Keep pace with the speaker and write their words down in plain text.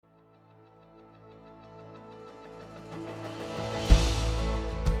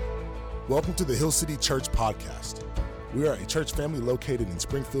Welcome to the Hill City Church Podcast. We are a church family located in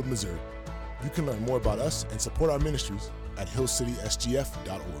Springfield, Missouri. You can learn more about us and support our ministries at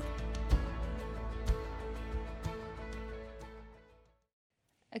hillcitysgf.org.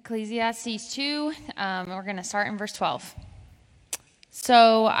 Ecclesiastes 2, we're going to start in verse 12.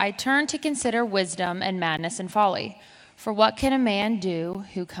 So I turned to consider wisdom and madness and folly. For what can a man do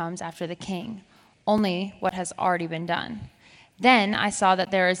who comes after the king? Only what has already been done. Then I saw that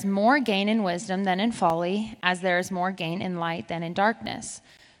there is more gain in wisdom than in folly, as there is more gain in light than in darkness.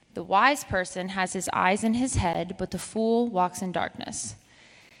 The wise person has his eyes in his head, but the fool walks in darkness.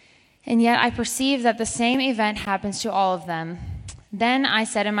 And yet I perceive that the same event happens to all of them. Then I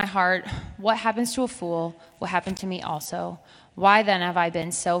said in my heart, what happens to a fool will happen to me also. Why then have I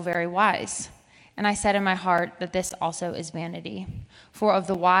been so very wise? And I said in my heart that this also is vanity. For of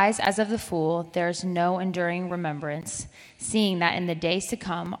the wise as of the fool there is no enduring remembrance, seeing that in the days to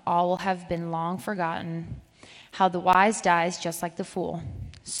come all will have been long forgotten, how the wise dies just like the fool.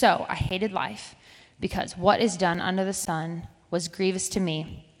 So I hated life, because what is done under the sun was grievous to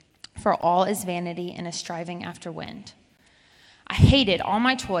me, for all is vanity and a striving after wind. I hated all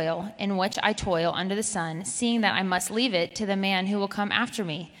my toil, in which I toil under the sun, seeing that I must leave it to the man who will come after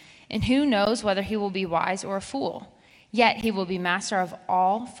me, and who knows whether he will be wise or a fool. Yet he will be master of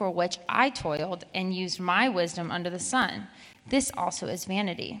all for which I toiled and used my wisdom under the sun. This also is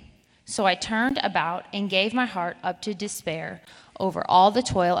vanity. So I turned about and gave my heart up to despair over all the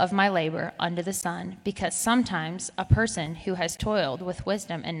toil of my labor under the sun, because sometimes a person who has toiled with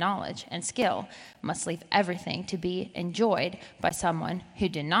wisdom and knowledge and skill must leave everything to be enjoyed by someone who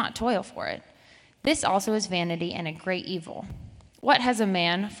did not toil for it. This also is vanity and a great evil. What has a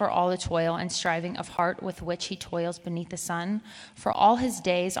man for all the toil and striving of heart with which he toils beneath the sun? For all his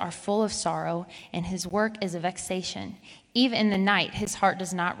days are full of sorrow, and his work is a vexation. Even in the night his heart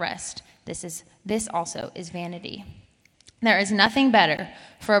does not rest. This also is vanity. There is nothing better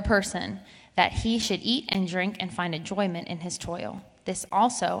for a person that he should eat and drink and find enjoyment in his toil. This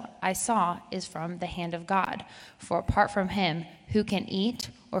also I saw is from the hand of God. For apart from him, who can eat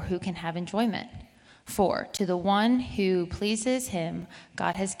or who can have enjoyment? For to the one who pleases him,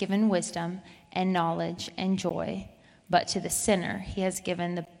 God has given wisdom and knowledge and joy. But to the sinner, he has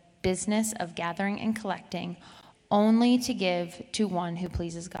given the business of gathering and collecting, only to give to one who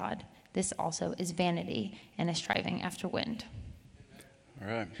pleases God. This also is vanity and a striving after wind.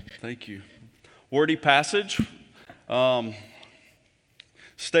 All right, thank you. Wordy passage.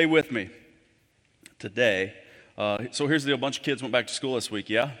 Stay with me today. So here's the deal. A bunch of kids went back to school this week,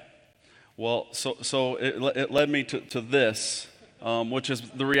 yeah? Well, so it led me to this, which is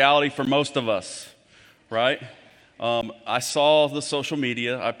the reality for most of us, right? I saw the social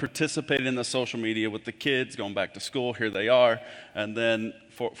media. I participated in the social media with the kids going back to school. Here they are. And then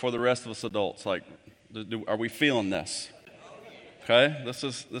for the rest of us adults, like, are we feeling this? Okay,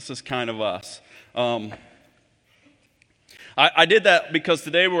 this is kind of us. I did that because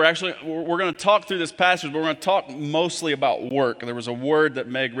today we're going to talk through this passage, but we're going to talk mostly about work. There was a word that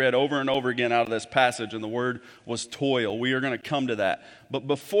Meg read over and over again out of this passage, and the word was toil. We are going to come to that. But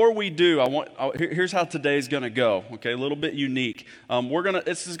before we do, here's how today's going to go. Okay, a little bit unique.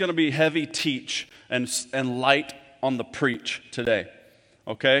 This is going to be heavy teach and light on the preach today.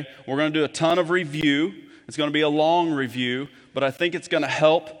 Okay, we're going to do a ton of review. It's going to be a long review, but I think it's going to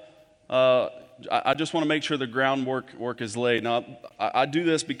help. I just want to make sure the groundwork is laid. Now, I do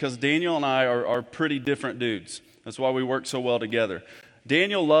this because Daniel and I are pretty different dudes. That's why we work so well together.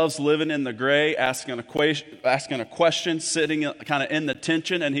 Daniel loves living in the gray, asking a question, sitting kind of in the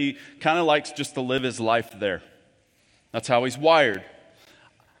tension, and he kind of likes just to live his life there. That's how he's wired.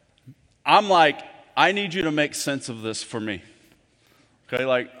 I'm like, I need you to make sense of this for me. Okay,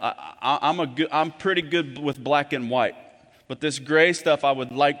 like I'm pretty good with black and white. But this gray stuff I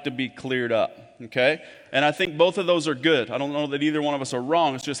would like to be cleared up, okay? And I think both of those are good. I don't know that either one of us are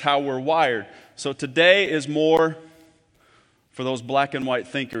wrong. It's just how we're wired. So today is more for those black and white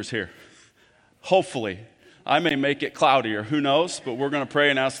thinkers here. Hopefully. I may make it cloudier. Who knows? But we're going to pray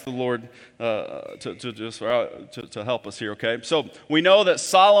and ask the Lord to help us here, okay? So we know that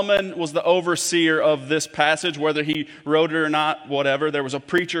Solomon was the overseer of this passage, whether he wrote it or not, whatever. There was a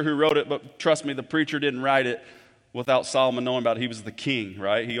preacher who wrote it, but trust me, the preacher didn't write it without Solomon knowing about it. He was the king,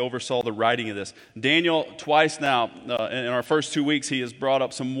 right? He oversaw the writing of this. Daniel, twice now, in our first 2 weeks, he has brought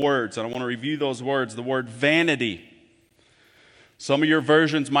up some words, and I want to review those words. The word vanity. Some of your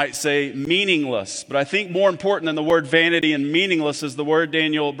versions might say meaningless, but I think more important than the word vanity and meaningless is the word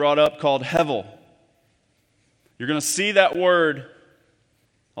Daniel brought up called hevel. You're going to see that word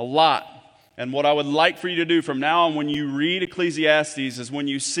a lot. And what I would like for you to do from now on when you read Ecclesiastes is when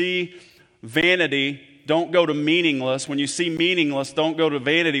you see vanity, don't go to meaningless. When you see meaningless, don't go to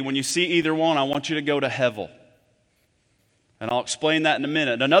vanity. When you see either one, I want you to go to hevel. And I'll explain that in a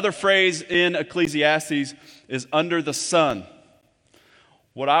minute. Another phrase in Ecclesiastes is under the sun.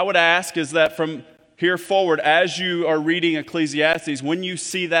 What I would ask is that from here forward, as you are reading Ecclesiastes, when you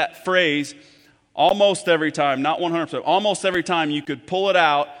see that phrase, almost every time, not 100%, almost every time you could pull it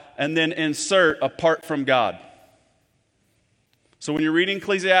out and then insert apart from God. So when you're reading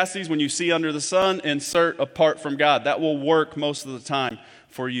Ecclesiastes, when you see under the sun, insert apart from God. That will work most of the time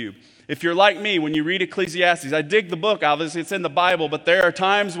for you. If you're like me, when you read Ecclesiastes, I dig the book, obviously it's in the Bible, but there are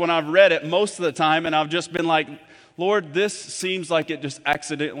times when I've read it most of the time and I've just been like, Lord, this seems like it just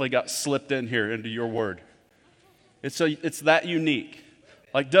accidentally got slipped in here into your word. It's that unique.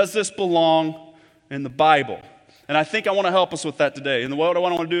 Like, does this belong in the Bible? And I think I want to help us with that today. And what I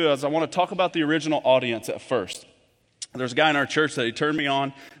want to do is I want to talk about the original audience at first. There's a guy in our church that he turned me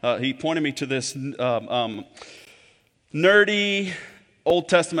on. He pointed me to this nerdy Old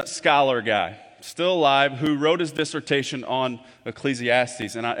Testament scholar guy, still alive, who wrote his dissertation on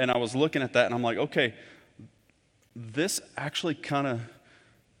Ecclesiastes. And I was looking at that, and I'm like, okay, this actually kind of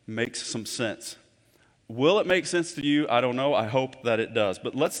makes some sense. Will it make sense to you? I don't know. I hope that it does.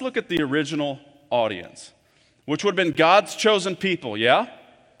 But let's look at the original audience, which would have been God's chosen people, yeah?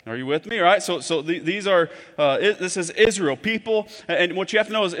 Are you with me? All right, so these are, this is Israel, people, and what you have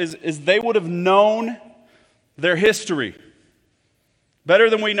to know is they would have known their history better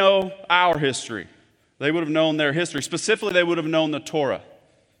than we know our history. They would have known their history. Specifically, they would have known the Torah.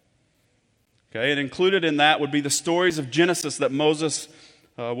 Okay, and included in that would be the stories of Genesis that Moses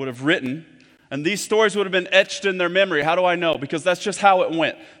would have written. And these stories would have been etched in their memory. How do I know? Because that's just how it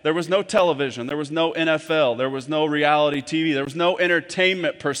went. There was no television. There was no NFL. There was no reality TV. There was no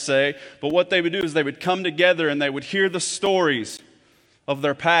entertainment per se. But what they would do is they would come together and they would hear the stories of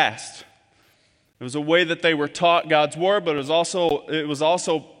their past. It was a way that they were taught God's word, but it was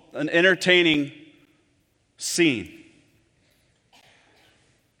also an entertaining scene.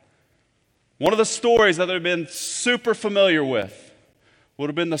 One of the stories that they've been super familiar with would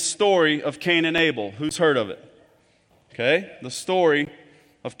have been the story of Cain and Abel. Who's heard of it? Okay, the story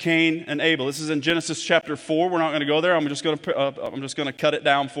of Cain and Abel. This is in Genesis chapter 4. We're not going to go there. I'm just going to cut it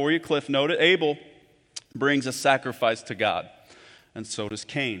down for you. Cliff note it. Abel brings a sacrifice to God, and so does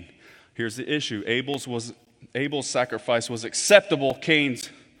Cain. Here's the issue. Abel's sacrifice was acceptable. Cain's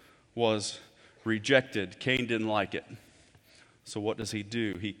was rejected. Cain didn't like it. So what does he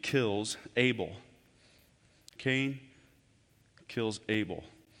do? He kills Abel. Cain kills Abel.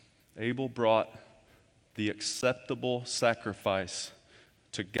 Abel brought the acceptable sacrifice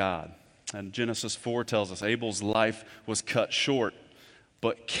to God. And Genesis 4 tells us Abel's life was cut short,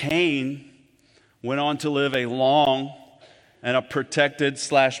 but Cain went on to live a long and a protected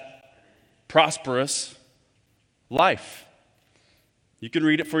 / prosperous life. You can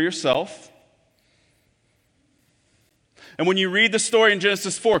read it for yourself. And when you read the story in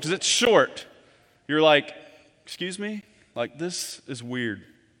Genesis 4, because it's short, you're like, excuse me? Like, this is weird.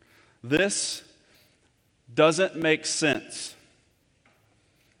 This doesn't make sense.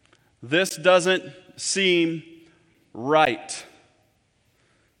 This doesn't seem right.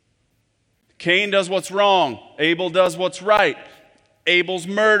 Cain does what's wrong. Abel does what's right. Abel's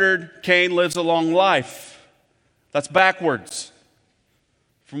murdered. Cain lives a long life. That's backwards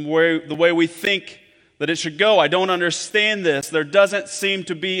from the way we think that it should go. I don't understand this. There doesn't seem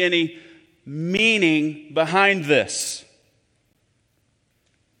to be any meaning behind this.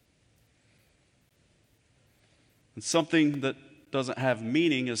 And something that doesn't have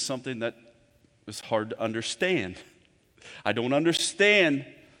meaning is something that is hard to understand. I don't understand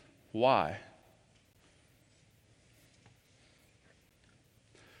why.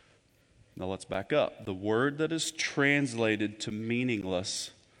 Now let's back up. The word that is translated to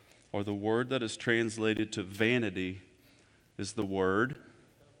meaningless, or the word that is translated to vanity, is the word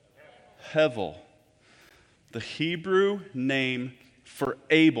hevel. The Hebrew name for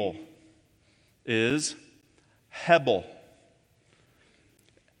Abel is Hebel.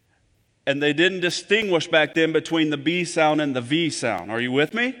 And they didn't distinguish back then between the B sound and the V sound. Are you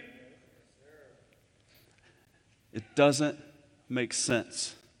with me? It doesn't make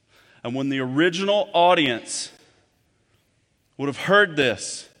sense. And when the original audience would have heard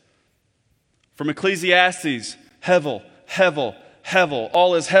this from Ecclesiastes, hevel, hevel, hevel,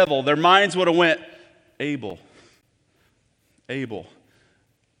 all is hevel, their minds would have went, Abel.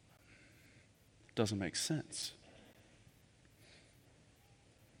 Doesn't make sense.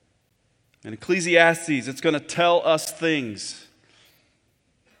 In Ecclesiastes, it's going to tell us things.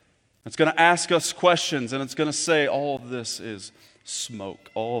 It's going to ask us questions, and it's going to say all of this is smoke.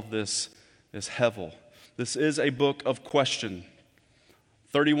 All of this is Hevel. This is a book of question.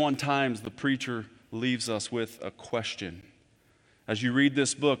 31 times the preacher leaves us with a question. As you read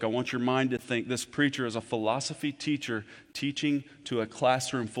this book, I want your mind to think this preacher is a philosophy teacher teaching to a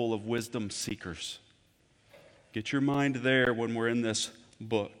classroom full of wisdom seekers. Get your mind there when we're in this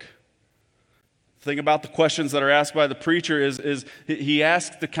book. The thing about the questions that are asked by the preacher is he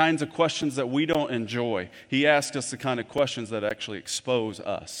asks the kinds of questions that we don't enjoy. He asks us the kind of questions that actually expose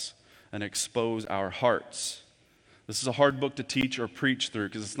us and expose our hearts. This is a hard book to teach or preach through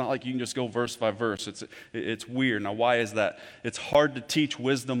because it's not like you can just go verse by verse. It's weird. Now, why is that? It's hard to teach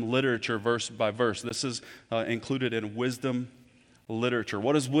wisdom literature verse by verse. This is included in wisdom literature.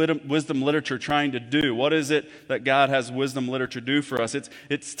 What is wisdom literature trying to do? What is it that God has wisdom literature do for us?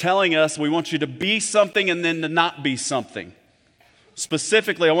 It's telling us we want you to be something and then to not be something.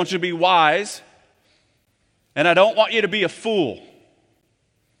 Specifically, I want you to be wise, and I don't want you to be a fool.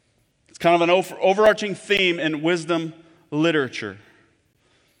 It's kind of an overarching theme in wisdom literature.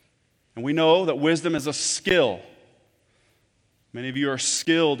 And we know that wisdom is a skill. Many of you are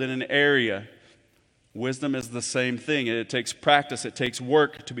skilled in an area. Wisdom is the same thing. It takes practice, it takes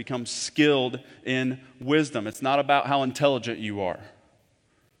work to become skilled in wisdom. It's not about how intelligent you are.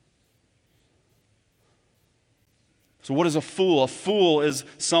 So what is a fool? A fool is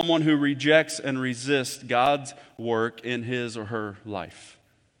someone who rejects and resists God's work in his or her life.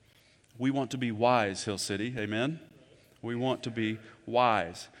 We want to be wise, Hill City. Amen? We want to be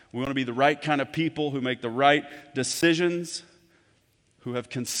wise. We want to be the right kind of people who make the right decisions, who have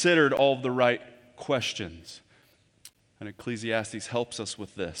considered all of the right questions. And Ecclesiastes helps us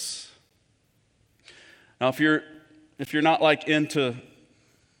with this. Now, if you're not like into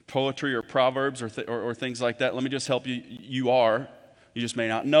poetry or proverbs or things like that, let me just help you. You are. You just may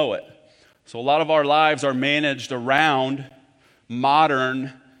not know it. So a lot of our lives are managed around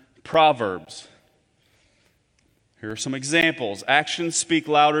modern proverbs. Here are some examples. Actions speak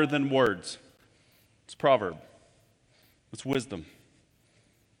louder than words. It's a proverb. It's wisdom.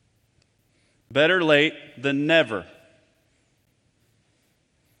 Better late than never.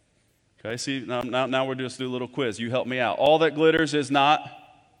 Okay, see, now we're just do a little quiz. You help me out. All that glitters is not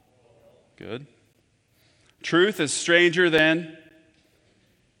good. Truth is stranger than,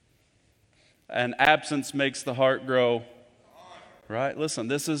 and absence makes the heart grow. Right? Listen,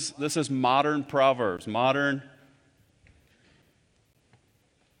 this is modern proverbs, modern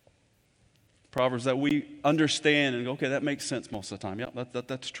proverbs that we understand and go, okay, that makes sense most of the time. Yep,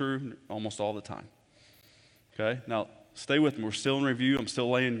 that's true almost all the time. Okay, now stay with me. We're still in review. I'm still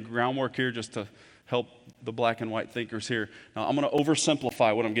laying groundwork here just to help the black and white thinkers here. Now, I'm going to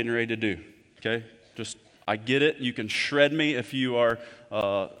oversimplify what I'm getting ready to do. Okay, I get it. You can shred me if you are,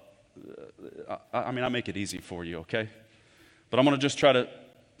 I make it easy for you, okay? But I'm going to just try to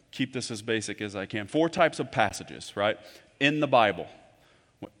keep this as basic as I can. 4 types of passages, right, in the Bible.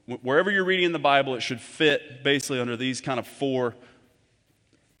 Wherever you're reading in the Bible, it should fit basically under these kind of 4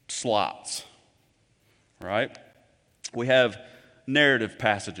 slots, right? We have narrative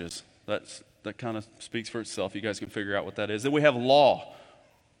passages. That kind of speaks for itself. You guys can figure out what that is. Then we have law.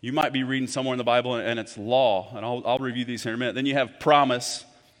 You might be reading somewhere in the Bible and it's law, and I'll review these here in a minute. Then you have promise.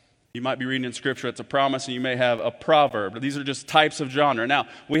 You might be reading in Scripture, it's a promise, and you may have a proverb. These are just types of genre. Now,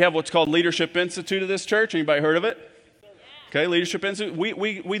 we have what's called Leadership Institute of this church. Anybody heard of it? Okay, Leadership Institute.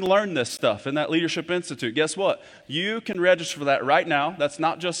 We learn this stuff in that Leadership Institute. Guess what? You can register for that right now. That's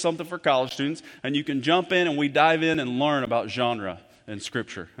not just something for college students. And you can jump in and we dive in and learn about genre in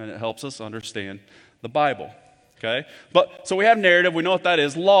Scripture. And it helps us understand the Bible. Okay? So we have narrative. We know what that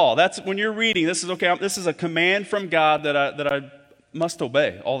is. Law. That's when you're reading. This is a command from God that I must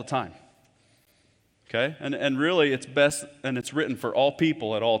obey all the time. Okay? And really, it's best, and it's written for all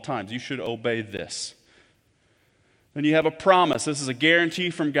people at all times. You should obey this. Then you have a promise. This is a guarantee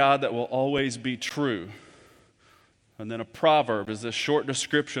from God that will always be true. And then a proverb is this short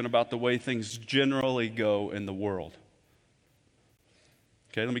description about the way things generally go in the world.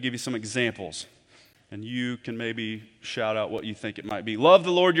 Okay, let me give you some examples. And you can maybe shout out what you think it might be. Love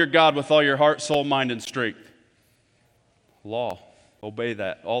the Lord your God with all your heart, soul, mind, and strength. Law. Obey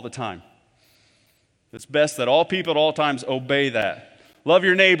that all the time. It's best that all people at all times obey that. Love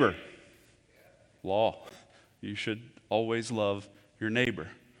your neighbor. Law. You should always love your neighbor.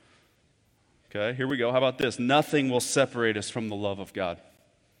 Okay, here we go. How about this? Nothing will separate us from the love of God.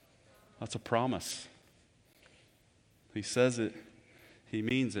 That's a promise. He says it. He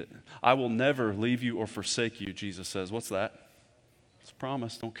means it. I will never leave you or forsake you, Jesus says. What's that? It's a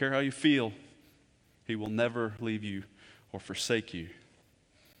promise. Don't care how you feel. He will never leave you or forsake you.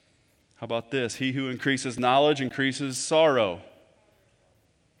 How about this? He who increases knowledge increases sorrow.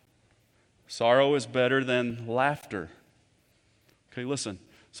 Sorrow is better than laughter. Okay, listen.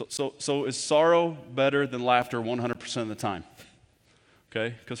 So is sorrow better than laughter 100% of the time?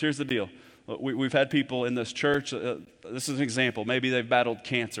 Okay, because here's the deal. We've had people in this church, this is an example. Maybe they've battled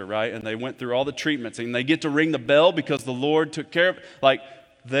cancer, right? And they went through all the treatments, and they get to ring the bell because the Lord took care of it. Like,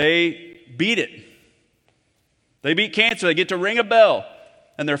 they beat it. They beat cancer. They get to ring a bell,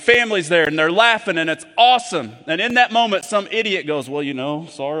 and their family's there, and they're laughing, and it's awesome. And in that moment, some idiot goes, well, you know,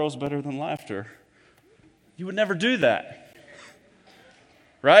 sorrow's better than laughter. You would never do that.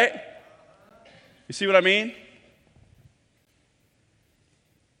 Right? You see what I mean?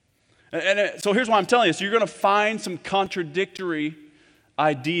 And so here's why I'm telling you. So you're going to find some contradictory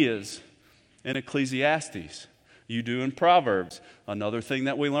ideas in Ecclesiastes. You do in Proverbs. Another thing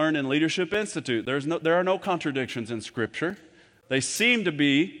that we learn in Leadership Institute, there are no contradictions in Scripture. They seem to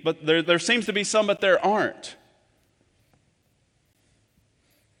be, but there seems to be some, but there aren't.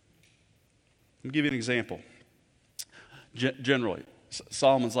 Let me give you an example. Generally,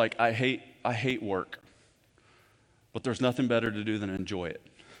 Solomon's like, I hate work, but there's nothing better to do than enjoy it.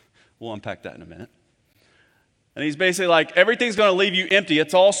 We'll unpack that in a minute. And he's basically like, everything's going to leave you empty.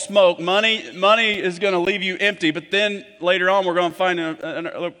 It's all smoke. Money is going to leave you empty. But then later on, we're going to find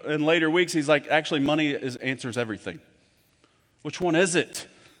in later weeks, he's like, actually, money answers everything. Which one is it?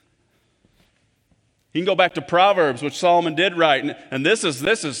 You can go back to Proverbs, which Solomon did write. And this is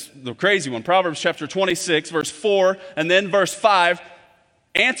the crazy one. Proverbs chapter 26, verse 4, and then verse 5.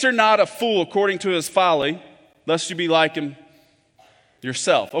 Answer not a fool according to his folly, lest you be like him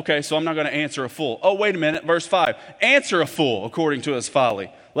yourself. Okay, so I'm not going to answer a fool. Oh, wait a minute, verse 5. Answer a fool according to his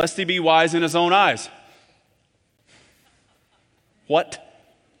folly, lest he be wise in his own eyes. What?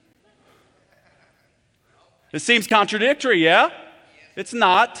 It seems contradictory, yeah? It's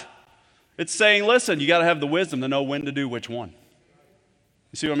not. It's saying, listen, you got to have the wisdom to know when to do which one.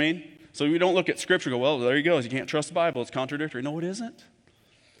 You see what I mean? So we don't look at Scripture and go, well, there you go. You can't trust the Bible. It's contradictory. No, it isn't.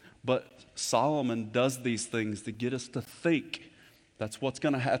 But Solomon does these things to get us to think. That's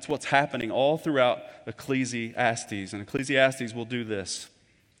what's happening all throughout Ecclesiastes. And Ecclesiastes will do this.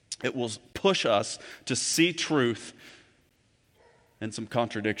 It will push us to see truth and some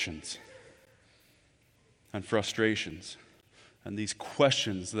contradictions and frustrations and these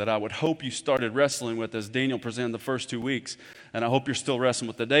questions that I would hope you started wrestling with as Daniel presented the first 2 weeks. And I hope you're still wrestling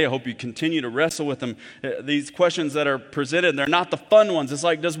with today. I hope you continue to wrestle with them. These questions that are presented, they're not the fun ones. It's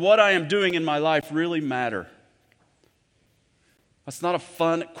like, does what I am doing in my life really matter? That's not a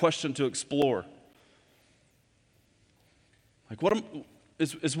fun question to explore. Like,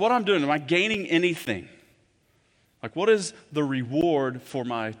 is what I'm doing, am I gaining anything? Like, what is the reward for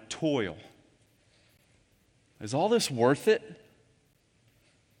my toil? Is all this worth it?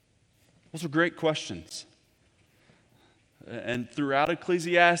 Those are great questions. And throughout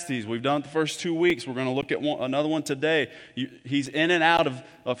Ecclesiastes, we've done it the first 2 weeks. We're going to look at another one today. He's in and out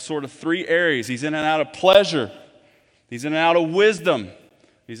of sort of three areas. He's in and out of pleasure. He's in and out of wisdom.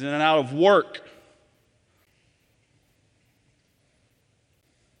 He's in and out of work.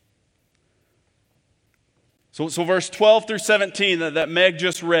 So verse 12 through 17 that Meg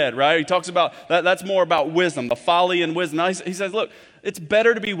just read, right? He talks about, that's more about wisdom, the folly and wisdom. Now he says, look, it's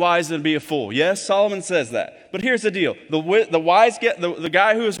better to be wise than to be a fool. Yes, Solomon says that. But here's the deal. The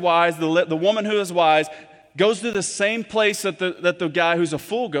guy who is wise, the woman who is wise, goes to the same place that the guy who's a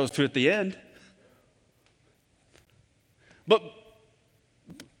fool goes to at the end. But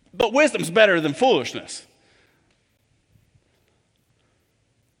wisdom's better than foolishness.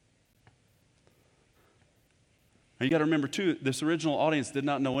 Now you got to remember too, this original audience did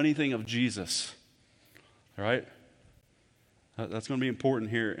not know anything of Jesus. All right? That's going to be important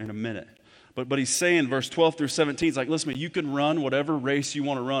here in a minute. But he's saying, verse 12 through 17, he's like, listen, you can run whatever race you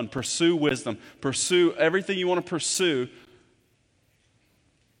want to run. Pursue wisdom. Pursue everything you want to pursue.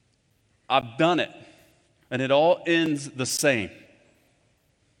 I've done it. And it all ends the same.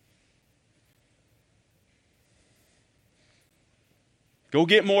 Go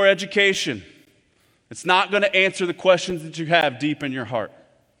get more education. It's not going to answer the questions that you have deep in your heart.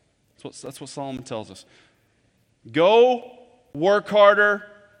 That's what Solomon tells us. Go work harder.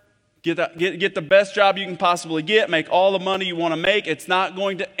 Get the best job you can possibly get. Make all the money you want to make. It's not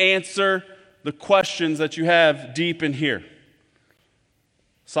going to answer the questions that you have deep in here.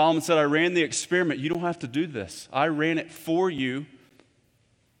 Solomon said, I ran the experiment. You don't have to do this. I ran it for you.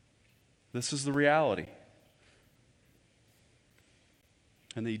 This is the reality.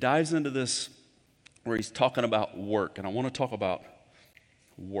 And he dives into this where he's talking about work. And I want to talk about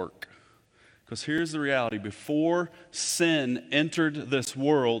work. Because here's the reality. Before sin entered this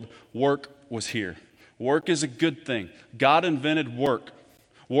world, work was here. Work is a good thing. God invented work.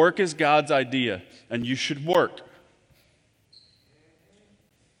 Work is God's idea, and you should work.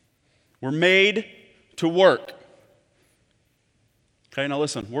 We're made to work. Okay, now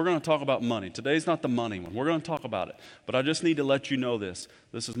listen, we're going to talk about money. Today's not the money one. We're going to talk about it. But I just need to let you know this.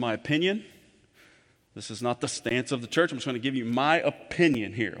 This is my opinion. This is not the stance of the church. I'm just going to give you my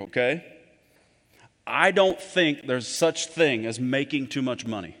opinion here, okay? I don't think there's such thing as making too much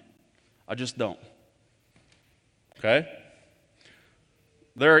money. I just don't. Okay?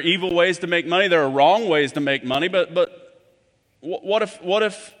 There are evil ways to make money. There are wrong ways to make money. But what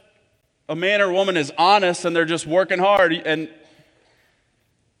if a man or woman is honest and they're just working hard? And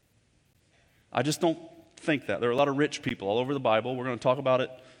I just don't think that. There are a lot of rich people all over the Bible. We're going to talk about it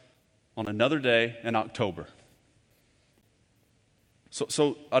on another day in October.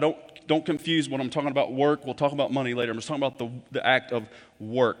 So I don't confuse when I'm talking about work. We'll talk about money later. I'm just talking about the act of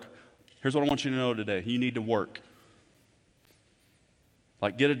work. Here's what I want you to know today. You need to work.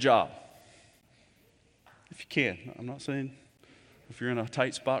 Like, get a job. If you can. I'm not saying if you're in a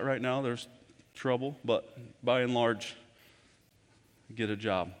tight spot right now, there's trouble. But by and large, get a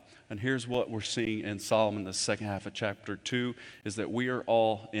job. And here's what we're seeing in Solomon, the second half of chapter 2, is that we are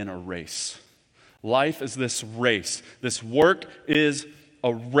all in a race. Life is this race. This work is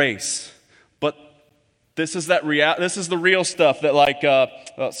a race. But this is the real stuff that, like,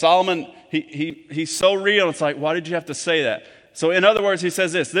 Solomon, he's so real. It's like, why did you have to say that? So in other words, he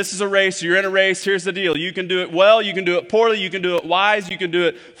says this is a race. You're in a race. Here's the deal. You can do it well. You can do it poorly. You can do it wise. You can do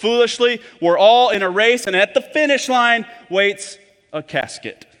it foolishly. We're all in a race. And at the finish line waits a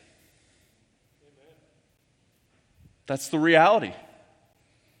casket. That's the reality.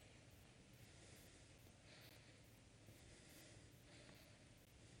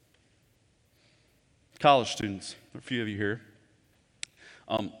 College students, there are a few of you here.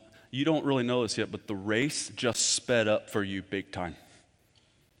 You don't really know this yet, but the race just sped up for you big time.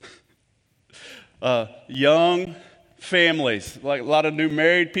 Young families, like a lot of new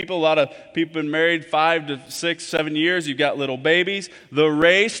married people, a lot of people been married 5 to 6, 7 years. You've got little babies. The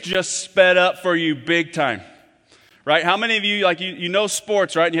race just sped up for you big time. Right? How many of you, like, you know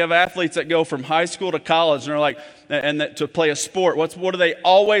sports, right? And you have athletes that go from high school to college and are like, to play a sport. What do they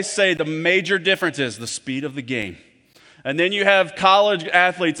always say? The major difference is the speed of the game. And then you have college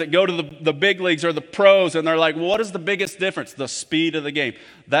athletes that go to the big leagues or the pros, and they're like, well, what is the biggest difference? The speed of the game.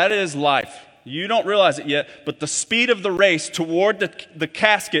 That is life. You don't realize it yet, but the speed of the race toward the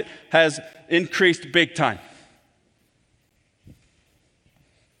casket has increased big time.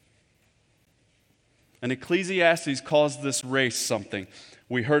 And Ecclesiastes calls this race something.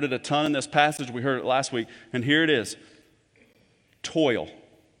 We heard it a ton in this passage. We heard it last week. And here it is. Toil.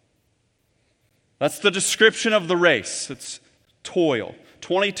 That's the description of the race. It's toil.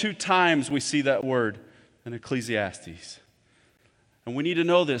 22 times we see that word in Ecclesiastes. And we need to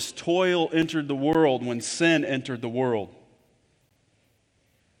know this. Toil entered the world when sin entered the world.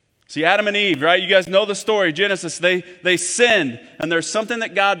 See, Adam and Eve, right? You guys know the story, Genesis. They sinned, and there's something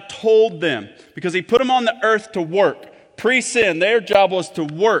that God told them because He put them on the earth to work. Pre-sin, their job was to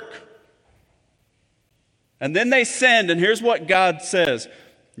work. And then they sinned, and here's what God says.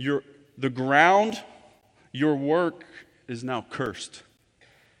 The ground, your work is now cursed.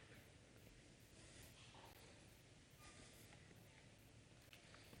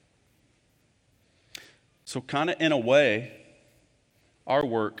 So kind of in a way, our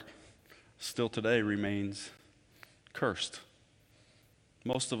work still today remains cursed.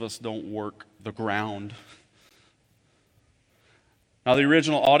 Most of us don't work the ground. Now, the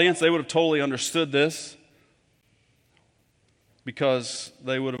original audience, they would have totally understood this because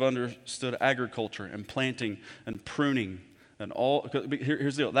they would have understood agriculture and planting and pruning and all.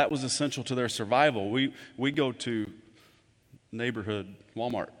 Here's the deal. That was essential to their survival. We go to neighborhood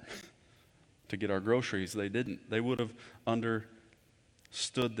Walmart to get our groceries. They didn't. They would have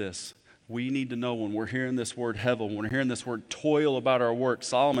understood this. We need to know when we're hearing this word hevel, when we're hearing this word toil about our work.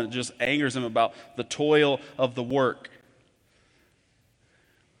 Solomon, it just angers him about the toil of the work.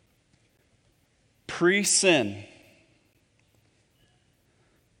 Pre-sin,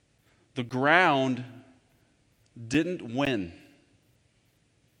 the ground didn't win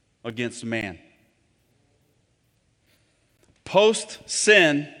against man.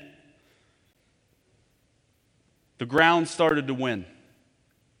 Post-sin, the ground started to win.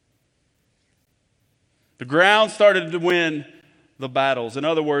 The ground started to win the battles. In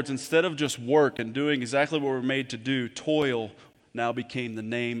other words, instead of just work and doing exactly what we're made to do, toil now became the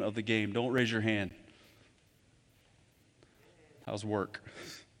name of the game. Don't raise your hand. How's work?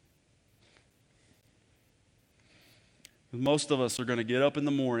 Most of us are going to get up in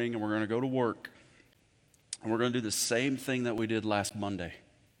the morning and we're going to go to work and we're going to do the same thing that we did last Monday.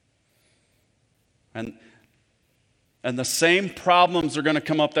 And the same problems are going to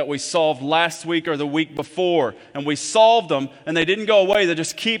come up that we solved last week or the week before. And we solved them, and they didn't go away. They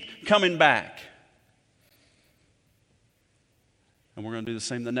just keep coming back. And we're going to do the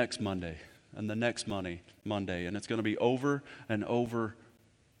same the next Monday and the next Monday. And it's going to be over and over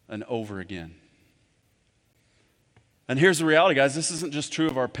and over again. And here's the reality, guys. This isn't just true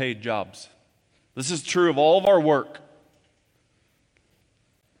of our paid jobs. This is true of all of our work.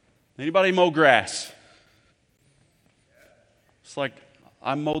 Anybody mow grass? It's like,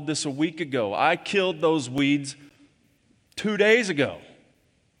 I mowed this a week ago. I killed those weeds 2 days ago.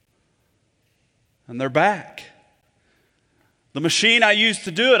 And they're back. The machine I used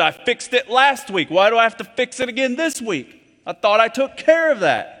to do it, I fixed it last week. Why do I have to fix it again this week? I thought I took care of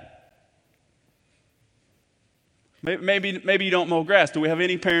that. Maybe you don't mow grass. Do we have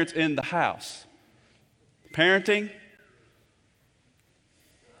any parents in the house? Parenting?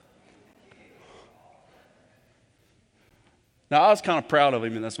 Now, I was kind of proud of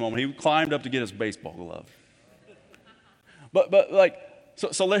him in this moment. He climbed up to get his baseball glove. But like,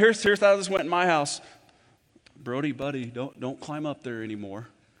 so here's how this went in my house. Brody, buddy, don't climb up there anymore.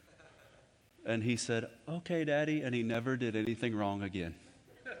 And he said, okay, Daddy, and he never did anything wrong again.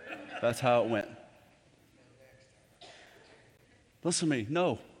 That's how it went. Listen to me,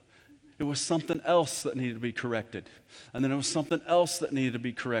 no. It was something else that needed to be corrected. And then it was something else that needed to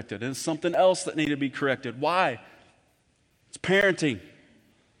be corrected. And something else that needed to be corrected. Why? It's parenting.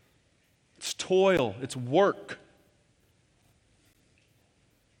 It's toil. It's work.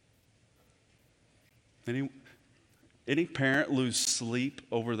 Any parent lose sleep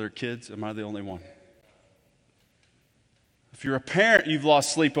over their kids? Am I the only one? If you're a parent, you've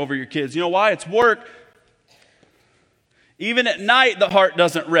lost sleep over your kids. You know why? It's work. Even at night, the heart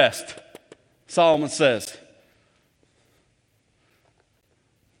doesn't rest, Solomon says.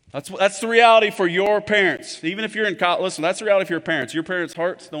 That's the reality for your parents. Even if you're in college, listen, that's the reality for your parents. Your parents'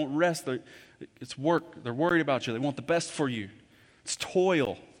 hearts don't rest. It's work. They're worried about you. They want the best for you. It's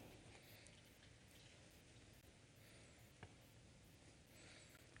toil.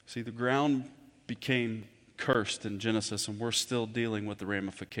 See, the ground became cursed in Genesis, and we're still dealing with the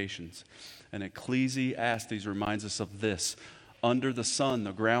ramifications. And Ecclesiastes reminds us of this. Under the sun,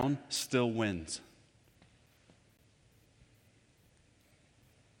 the ground still wins.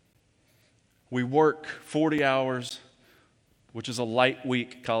 We work 40 hours, which is a light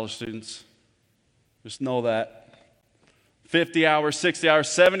week, college students. Just know that. 50 hours, 60 hours,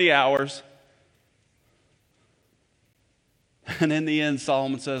 70 hours. And in the end,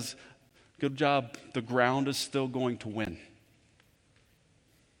 Solomon says, good job, the ground is still going to win.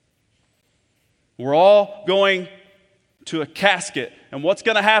 We're all going to a casket. And what's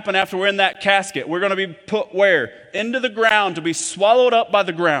going to happen after we're in that casket? We're going to be put where? Into the ground to be swallowed up by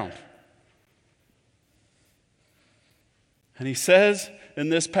the ground. And he says in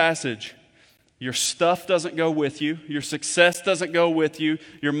this passage, your stuff doesn't go with you. Your success doesn't go with you.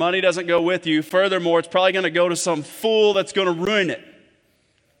 Your money doesn't go with you. Furthermore, it's probably going to go to some fool that's going to ruin it.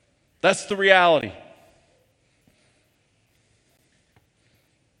 That's the reality.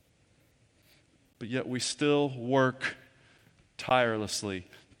 But yet we still work tirelessly,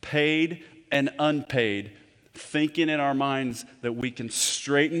 paid and unpaid, thinking in our minds that we can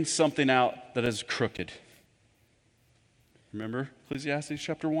straighten something out that is crooked. Remember Ecclesiastes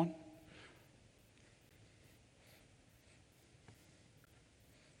chapter 1?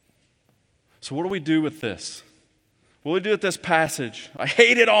 So what do we do with this? What do we do with this passage? I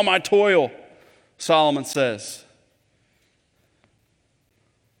hated all my toil, Solomon says.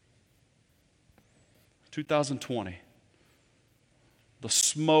 2020. The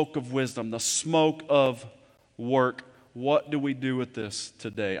smoke of wisdom, the smoke of work. What do we do with this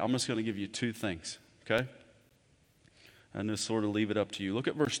today? I'm just going to give you two things, okay? And just sort of leave it up to you. Look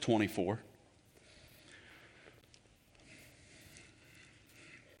at verse 24.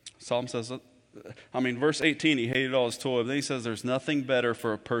 Psalm says, verse 18, he hated all his toil. Then he says, there's nothing better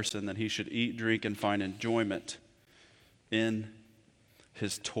for a person than he should eat, drink, and find enjoyment in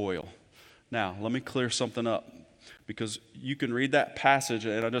his toil. Now, let me clear something up. Because you can read that passage,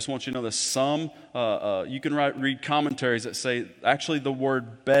 and I just want you to know this. You can read commentaries that say, actually the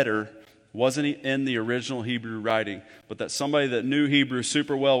word better wasn't in the original Hebrew writing, but that somebody that knew Hebrew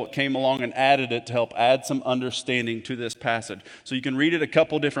super well came along and added it to help add some understanding to this passage. So you can read it a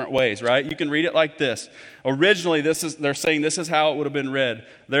couple different ways, right? You can read it like this. Originally, they're saying this is how it would have been read.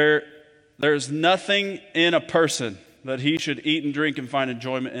 There's nothing in a person that he should eat and drink and find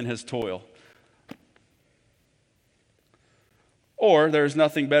enjoyment in his toil. Or there's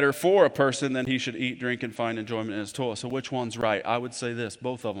nothing better for a person than he should eat, drink, and find enjoyment in his toil. So which one's right? I would say this,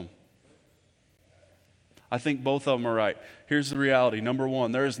 both of them. I think both of them are right. Here's the reality. Number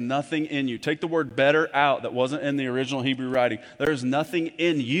one, there is nothing in you. Take the word better out that wasn't in the original Hebrew writing. There is nothing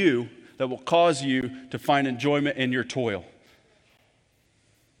in you that will cause you to find enjoyment in your toil.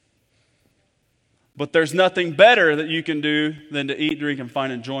 But there's nothing better that you can do than to eat, drink, and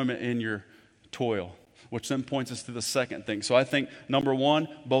find enjoyment in your toil, which then points us to the second thing. So I think, number one,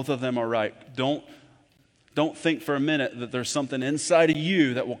 both of them are right. Don't think for a minute that there's something inside of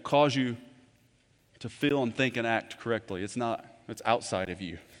you that will cause you to feel and think and act correctly. It's not. It's outside of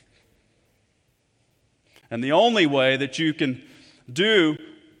you. And the only way that you can do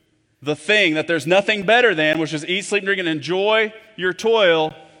the thing that there's nothing better than, which is eat, sleep, drink, and enjoy your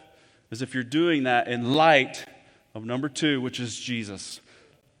toil, is if you're doing that in light of number two, which is Jesus.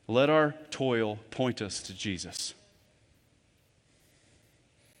 Let our toil point us to Jesus.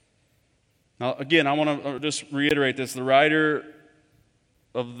 Now, again, I want to just reiterate this. The writer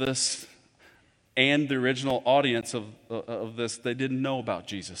of this and the original audience of this, they didn't know about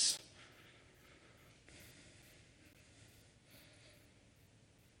Jesus.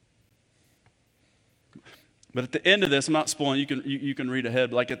 But at the end of this, I'm not spoiling, you can read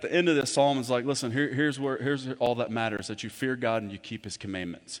ahead, but like at the end of this, Solomon's like, listen, here's all that matters, that you fear God and you keep his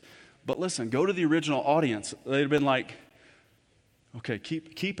commandments. But listen, go to the original audience. They'd have been like, okay,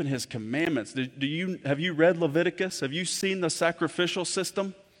 keeping his commandments. Have you read Leviticus? Have you seen the sacrificial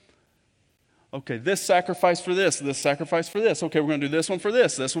system? Okay, this sacrifice for this sacrifice for this. Okay, we're going to do this one for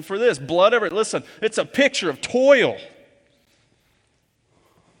this one for this. Blood ever. Listen, it's a picture of toil.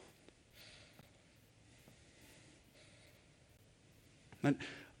 And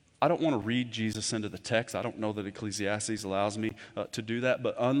I don't want to read Jesus into the text. I don't know that Ecclesiastes allows me to do that.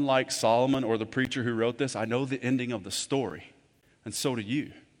 But unlike Solomon or the preacher who wrote this, I know the ending of the story. And so do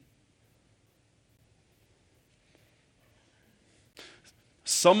you.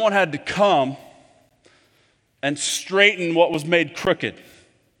 Someone had to come and straighten what was made crooked.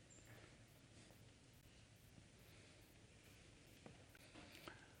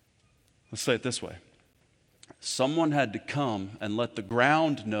 Let's say it this way. Someone had to come and let the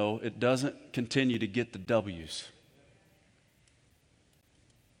ground know it doesn't continue to get the W's.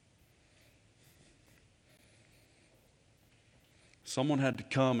 Someone had to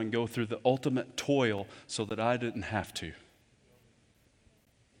come and go through the ultimate toil so that I didn't have to.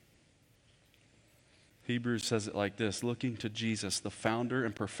 Hebrews says it like this, looking to Jesus, the founder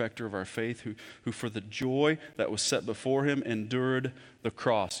and perfecter of our faith, who for the joy that was set before him endured the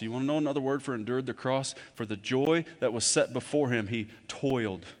cross. You want to know another word for endured the cross? For the joy that was set before him, he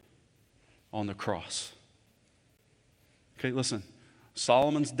toiled on the cross. Okay, listen.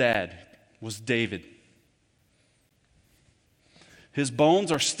 Solomon's dad was David. His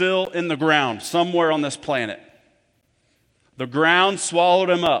bones are still in the ground somewhere on this planet. The ground swallowed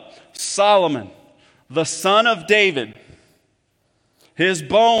him up. Solomon, the son of David, his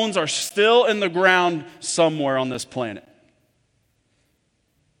bones are still in the ground somewhere on this planet.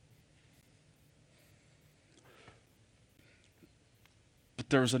 But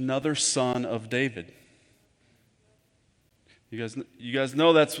there's another son of David. You guys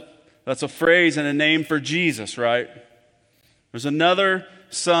know that's a phrase and a name for Jesus, right? There's another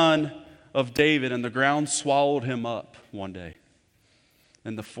son of David, and the ground swallowed him up one day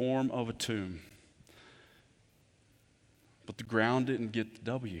in the form of a tomb. But the ground didn't get the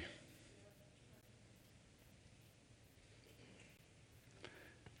W.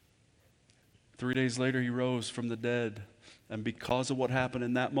 Three days later, he rose from the dead. And because of what happened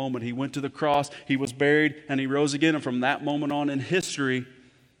in that moment, he went to the cross, he was buried, and he rose again. And from that moment on in history,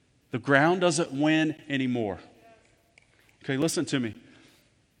 the ground doesn't win anymore. Okay, listen to me.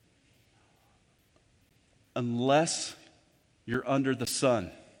 Unless you're under the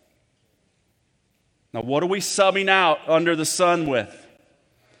sun. Now, what are we subbing out under the sun with?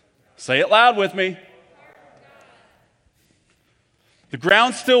 Say it loud with me. The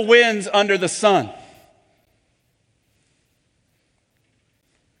ground still wins under the sun.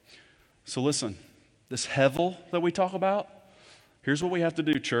 So listen, this hevel that we talk about, here's what we have to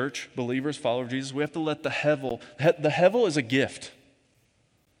do, church, believers, followers of Jesus. We have to let the hevel is a gift.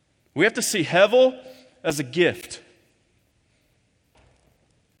 We have to see hevel as a gift.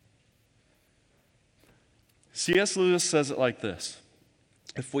 C.S. Lewis says it like this.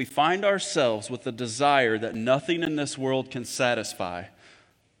 If we find ourselves with the desire that nothing in this world can satisfy,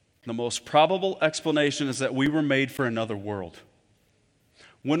 the most probable explanation is that we were made for another world.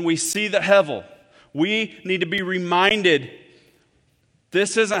 When we see the hevel, we need to be reminded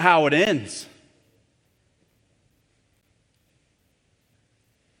this isn't how it ends.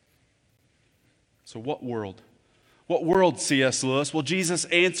 So what world? What world, C.S. Lewis? Well, Jesus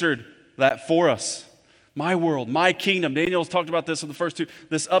answered that for us. My world, my kingdom. Daniel's talked about this in the first two.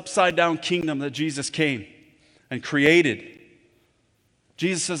 This upside down kingdom that Jesus came and created.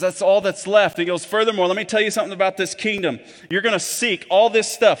 Jesus says that's all that's left. He goes, furthermore, let me tell you something about this kingdom. You're going to seek all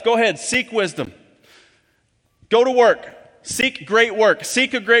this stuff. Go ahead, seek wisdom. Go to work. Seek great work.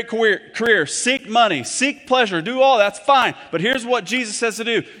 Seek a great career. Seek money. Seek pleasure. Do all that's fine. But here's what Jesus says to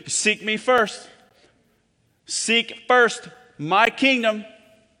do. Seek me first. Seek first my kingdom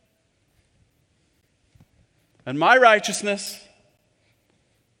and my righteousness.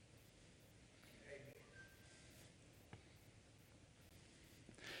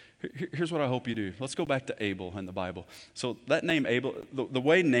 Here's what I hope you do. Let's go back to Abel in the Bible. So that name Abel, the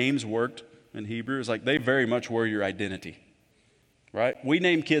way names worked in Hebrew is like they very much were your identity. Right? We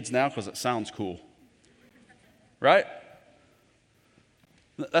name kids now because it sounds cool. Right?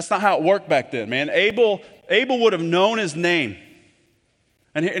 That's not how it worked back then, man. Abel would have known his name.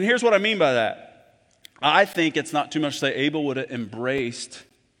 And here's what I mean by that. I think it's not too much to say Abel would have embraced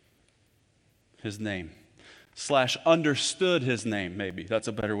his name. / understood his name, maybe. That's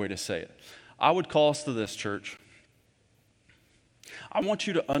a better way to say it. I would call us to this, church. I want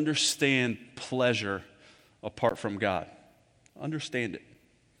you to understand pleasure apart from God. Understand it.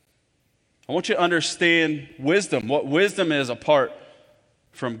 I want you to understand wisdom, what wisdom is apart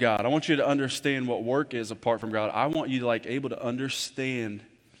from God. I want you to understand what work is apart from God. I want you to able to understand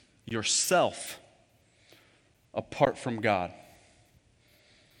yourself apart from God.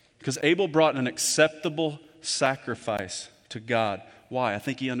 Because Abel brought an acceptable sacrifice to God. Why? I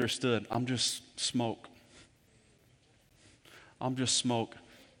think he understood. I'm just smoke. I'm just smoke.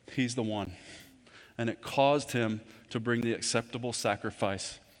 He's the one. And it caused him to bring the acceptable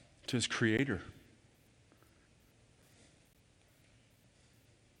sacrifice to his Creator.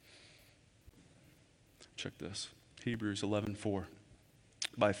 Check this. Hebrews 11:4.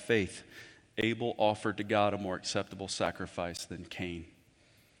 By faith, Abel offered to God a more acceptable sacrifice than Cain,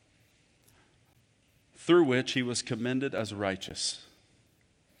 through which he was commended as righteous.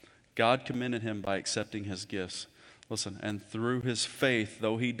 God commended him by accepting his gifts. Listen, and through his faith,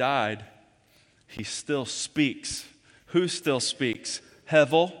 though he died, he still speaks. Who still speaks?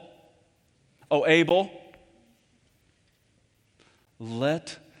 Hevel. Oh, Abel.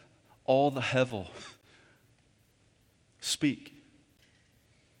 Let all the Hevel speak.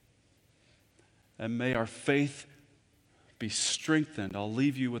 And may our faith be strengthened. I'll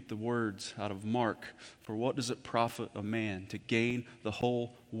leave you with the words out of Mark. For what does it profit a man to gain the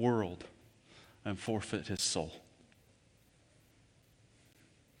whole world and forfeit his soul?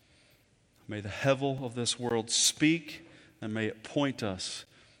 May the Hevel of this world speak, and may it point us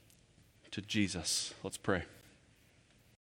to Jesus. Let's pray.